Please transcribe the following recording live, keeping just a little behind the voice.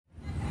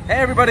Hey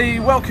everybody,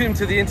 welcome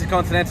to the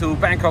InterContinental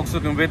Bangkok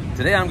Sukhumvit.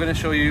 Today I'm going to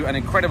show you an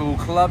incredible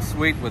club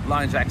suite with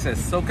lounge access.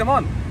 So come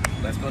on,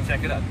 let's go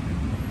check it out.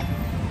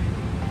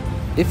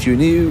 If you're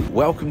new,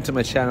 welcome to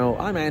my channel.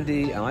 I'm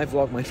Andy and I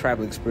vlog my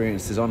travel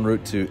experiences en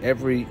route to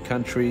every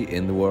country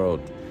in the world.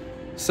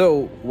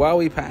 So while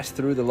we pass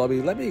through the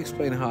lobby, let me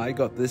explain how I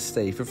got this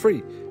stay for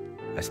free.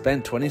 I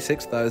spent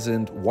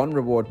 26,001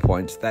 reward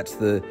points. That's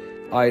the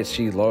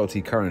IHG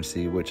loyalty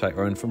currency, which I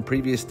earned from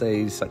previous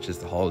stays such as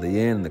the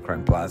Holiday Inn and the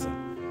Crowne Plaza.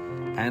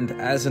 And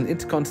as an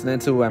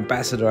InterContinental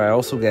ambassador, I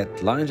also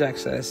get lounge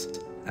access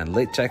and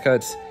late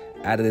checkouts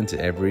added into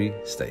every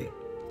stay.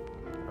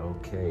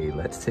 Okay,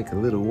 let's take a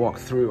little walk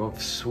through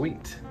of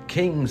Suite.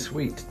 King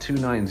Suite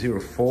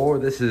 2904.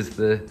 This is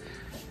the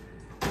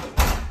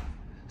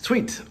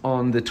suite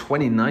on the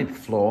 29th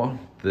floor.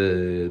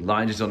 The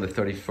lounge is on the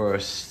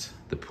 31st.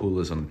 The pool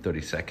is on the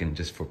 32nd,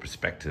 just for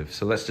perspective.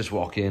 So let's just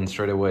walk in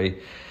straight away.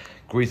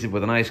 Greeted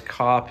with a nice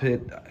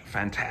carpet,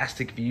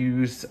 fantastic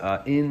views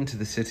into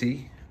the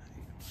city.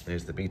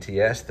 There's the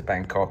BTS, the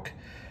Bangkok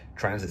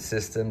transit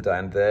system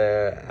down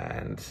there,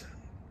 and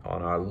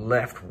on our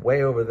left,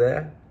 way over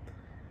there,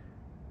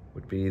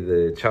 would be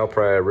the Chao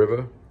Phraya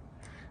River.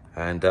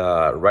 And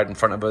right in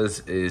front of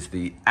us is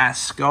the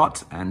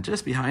Ascot, and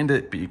just behind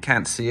it, but you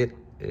can't see it,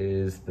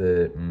 is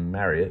the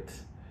Marriott.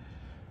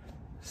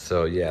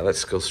 So yeah,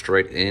 let's go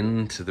straight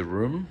into the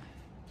room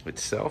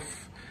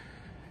itself.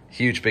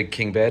 Huge big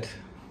king bed,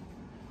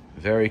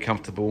 very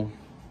comfortable.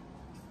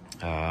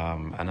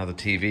 Another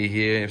TV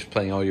here, it's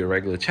playing all your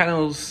regular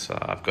channels.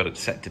 I've got it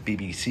set to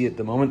BBC at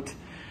the moment.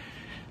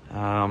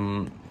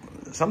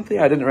 Something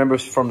I didn't remember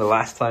from the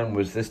last time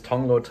was this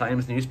Tonglo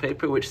Times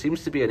newspaper, which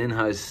seems to be an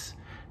in-house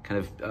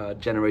kind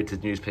of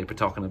generated newspaper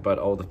talking about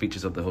all the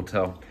features of the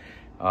hotel.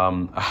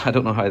 I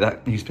don't know how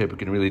that newspaper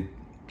can really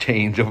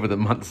change over the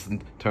months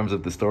in terms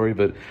of the story,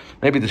 but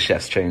maybe the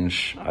chefs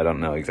change. I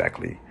don't know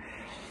exactly.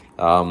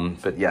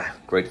 But yeah,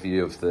 great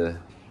view of the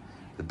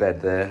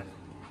bed there.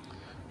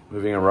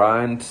 Moving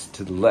around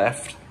to the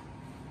left,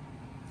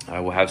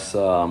 I will have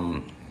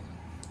some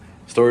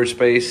storage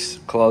space,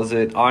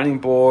 closet, ironing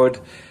board,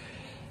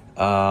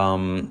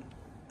 the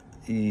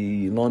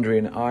laundry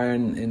and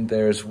iron in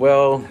there as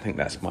well. I think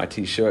that's my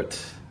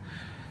t-shirt.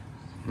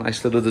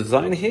 Nice little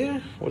design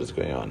here. What is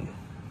going on?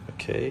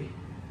 Okay.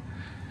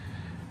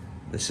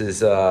 This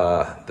is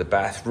the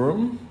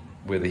bathroom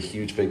with a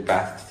huge big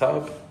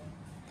bathtub.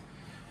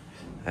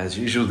 As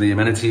usual, the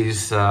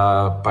amenities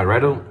by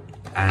Redo.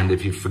 And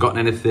if you've forgotten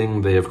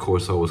anything, they of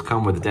course always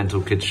come with a dental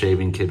kit,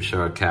 shaving kit,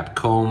 shower cap,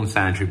 comb,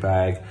 sanitary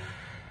bag.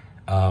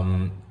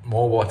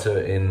 More water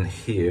in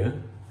here.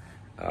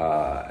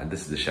 And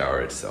this is the shower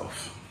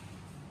itself.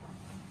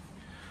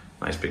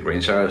 Nice big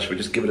rain shower. Should we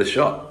just give it a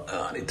shot?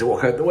 I need to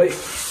walk out the way.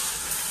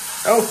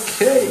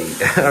 Okay.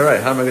 All right,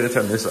 how am I going to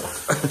turn this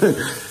off?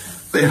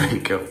 There we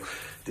go.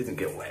 Didn't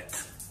get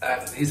wet.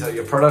 And these are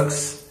your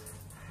products.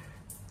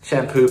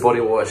 Shampoo,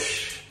 body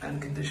wash, and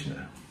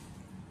conditioner.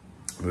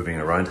 Moving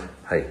around,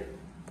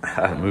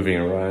 moving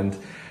around.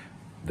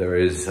 There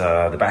is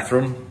the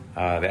bathroom,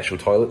 the actual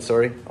toilet,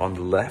 sorry, on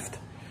the left.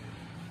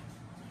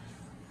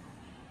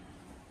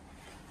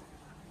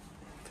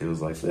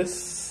 Feels like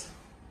this.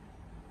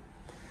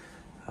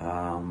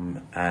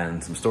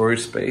 And some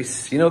storage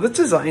space. You know, this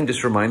design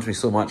just reminds me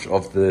so much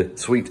of the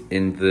suite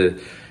in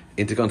the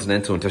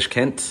InterContinental in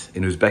Tashkent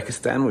in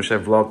Uzbekistan, which I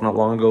vlogged not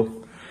long ago.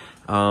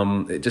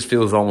 It just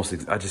feels almost,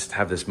 I just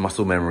have this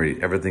muscle memory.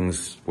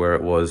 Everything's where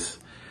it was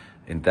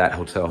in that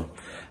hotel.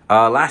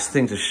 Last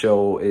thing to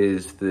show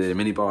is the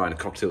minibar and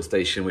cocktail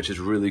station, which is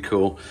really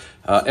cool.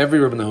 Every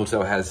room in the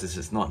hotel has this.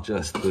 It's not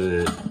just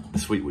the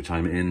suite which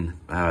I'm in.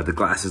 The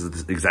glasses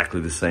are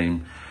exactly the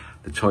same.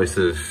 The choice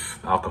of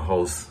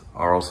alcohols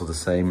are also the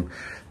same.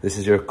 This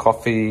is your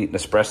coffee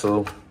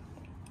Nespresso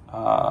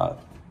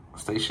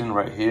station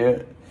right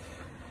here.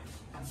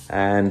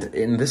 And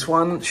in this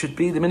one should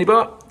be the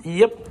minibar.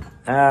 Yep.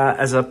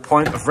 As a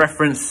point of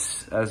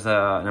reference, as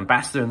an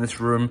ambassador in this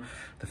room,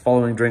 the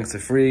following drinks are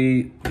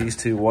free. These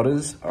two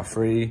waters are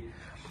free.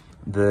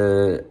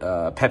 The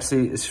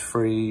Pepsi is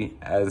free,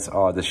 as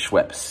are the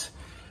Schweppes.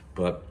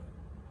 But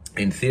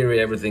in theory,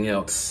 everything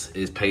else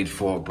is paid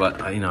for.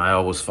 But you know, I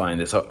always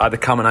find it's either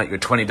coming out your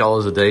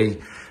 $20 a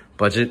day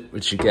budget,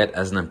 which you get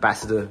as an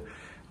ambassador,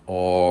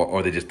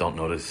 or they just don't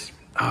notice.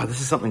 Oh,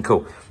 this is something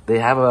cool. They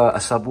have a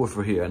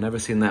subwoofer here. I've never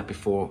seen that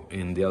before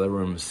in the other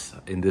rooms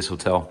in this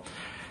hotel.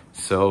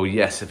 So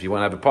yes, if you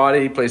want to have a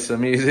party, play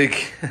some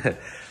music,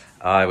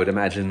 I would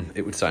imagine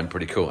it would sound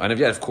pretty cool. And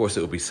yeah, of course, it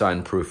will be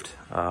soundproofed,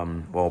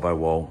 wall by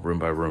wall, room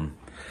by room.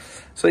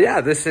 So yeah,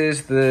 this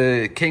is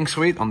the King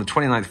Suite on the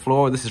 29th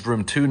floor. This is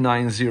room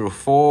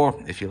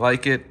 2904. If you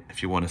like it,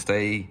 if you want to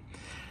stay,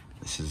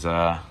 this is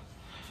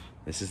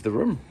the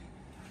room.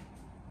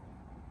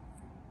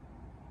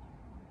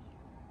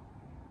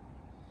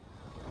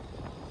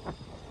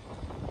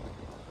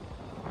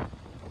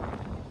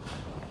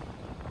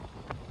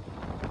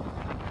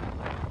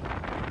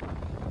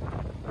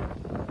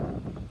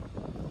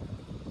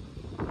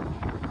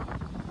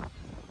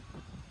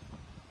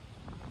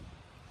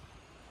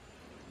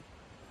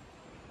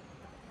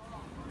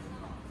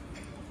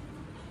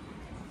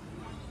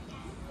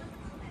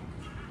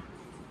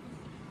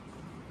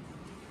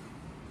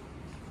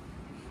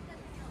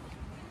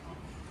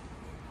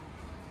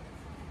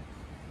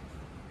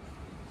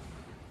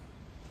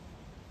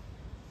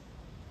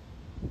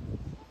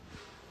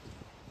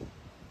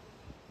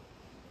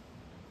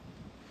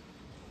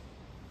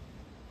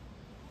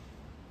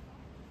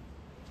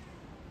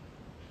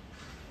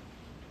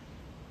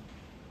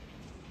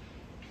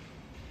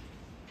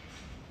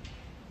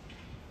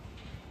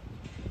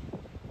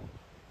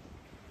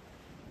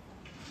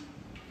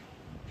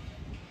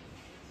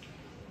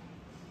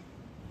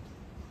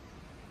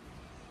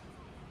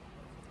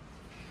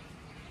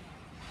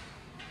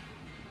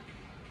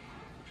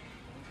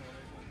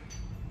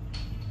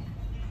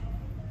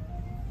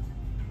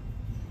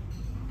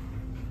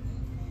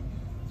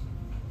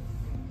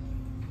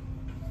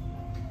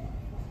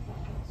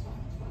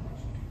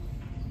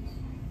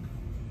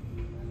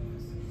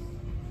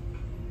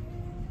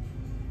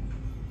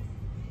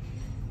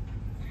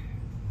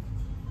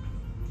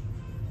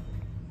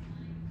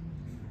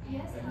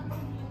 Could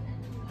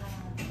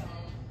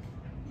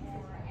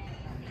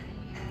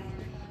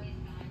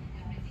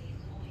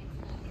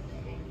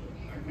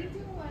we do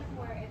one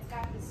where it's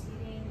got the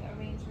seating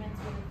arrangements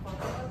with a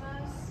photo of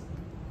us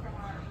from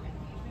our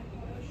engagement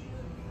photo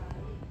shoot?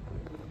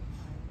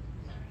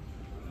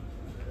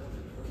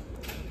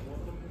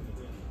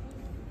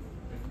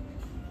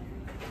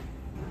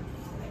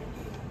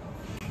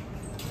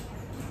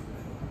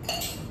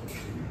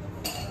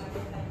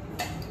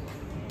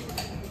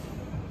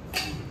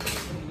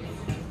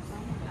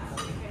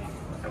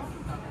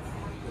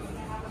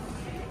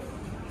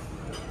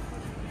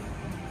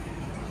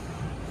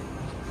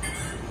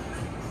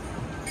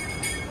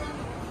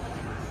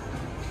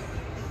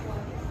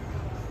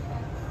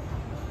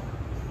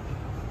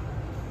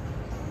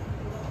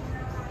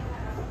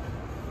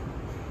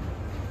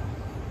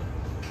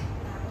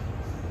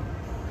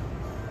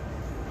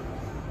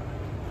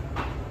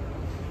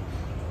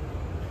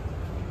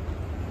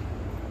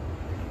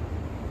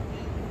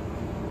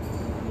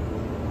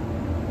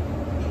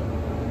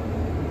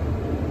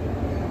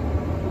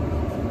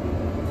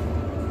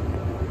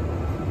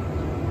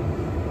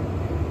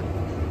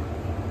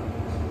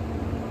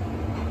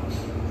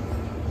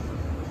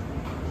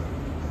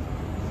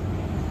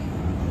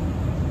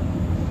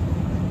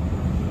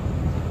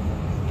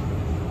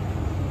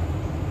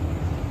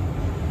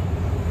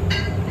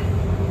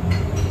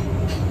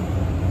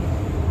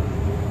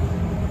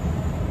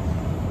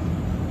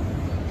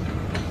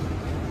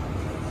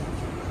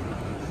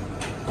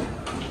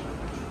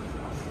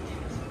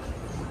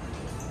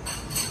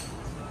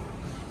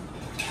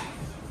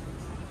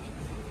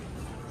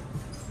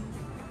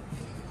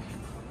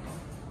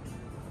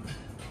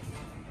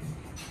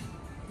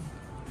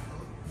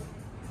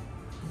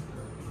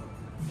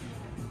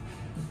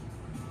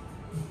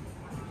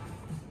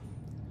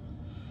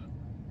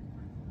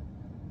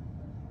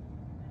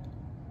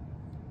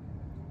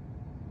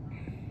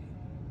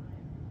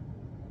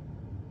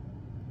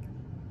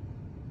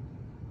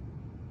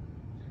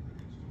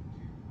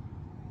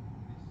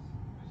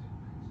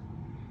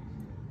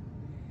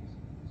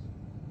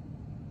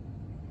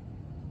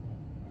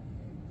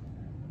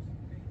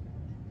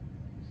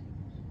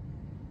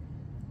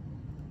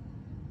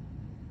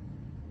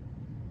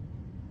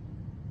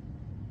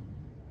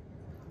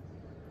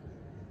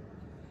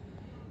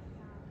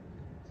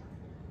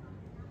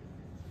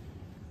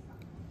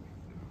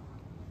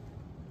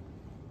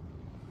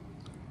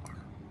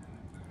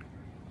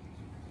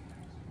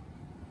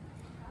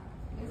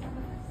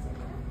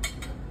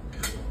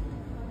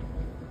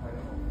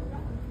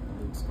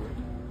 Looks good.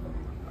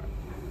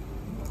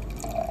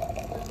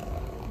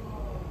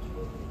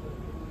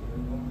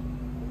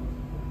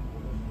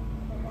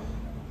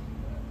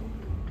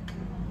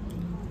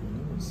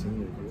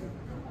 Senior group.